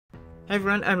Hi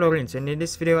everyone, I'm Lawrence, and in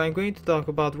this video I'm going to talk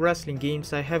about wrestling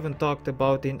games I haven't talked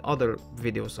about in other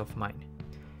videos of mine.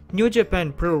 New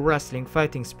Japan Pro Wrestling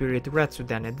Fighting Spirit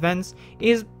Retsuden Advance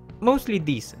is mostly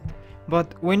decent,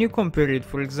 but when you compare it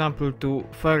for example to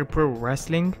Fire Pro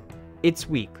Wrestling, it's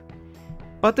weak.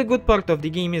 But the good part of the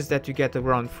game is that you get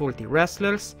around 40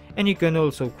 wrestlers and you can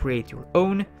also create your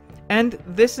own, and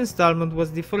this installment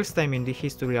was the first time in the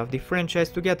history of the franchise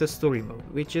to get a story mode,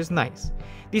 which is nice.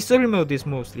 The story mode is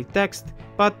mostly text,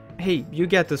 but hey, you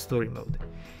get a story mode.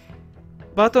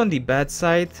 But on the bad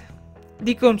side,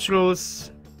 the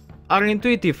controls are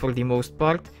intuitive for the most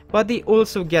part, but they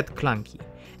also get clunky,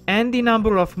 and the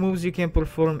number of moves you can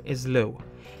perform is low,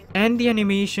 and the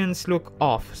animations look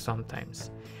off sometimes.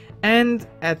 And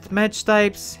at match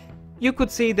types, you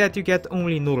could say that you get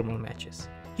only normal matches.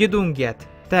 You don't get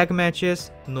tag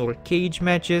matches, nor cage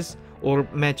matches, or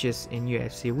matches in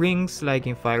UFC rings like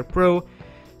in Fire Pro,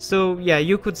 so yeah,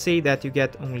 you could say that you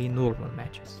get only normal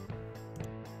matches.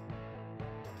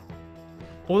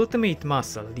 Ultimate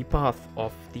Muscle, the Path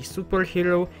of the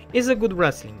Superhero, is a good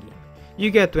wrestling game.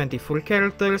 You get 24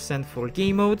 characters and 4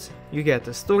 game modes, you get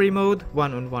a story mode,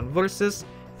 1-on-1 versus,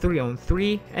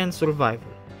 3-on-3 and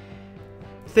survival.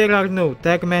 There are no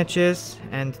tag matches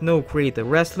and no create a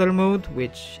wrestler mode,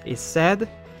 which is sad,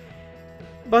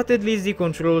 but at least the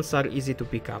controls are easy to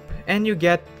pick up and you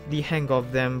get the hang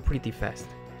of them pretty fast.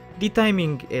 The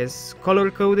timing is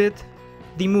color coded,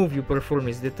 the move you perform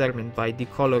is determined by the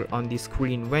color on the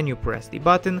screen when you press the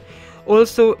button.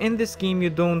 Also, in this game you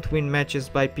don't win matches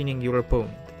by pinning your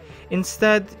opponent.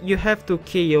 Instead, you have to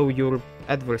KO your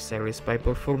adversaries by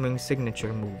performing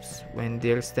signature moves when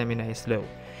their stamina is low.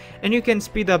 And you can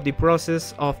speed up the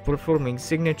process of performing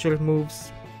signature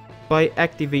moves by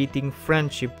activating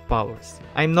friendship powers.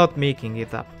 I'm not making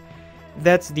it up.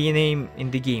 That's the name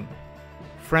in the game.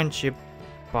 Friendship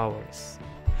powers.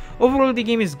 Overall, the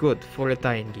game is good for a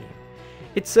tie-in game.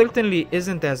 It certainly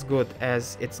isn't as good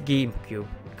as its GameCube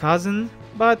cousin,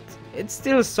 but it's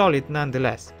still solid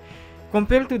nonetheless.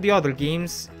 Compared to the other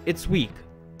games, it's weak.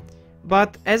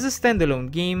 But as a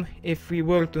standalone game, if we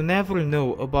were to never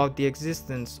know about the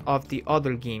existence of the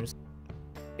other games,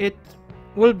 it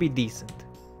will be decent.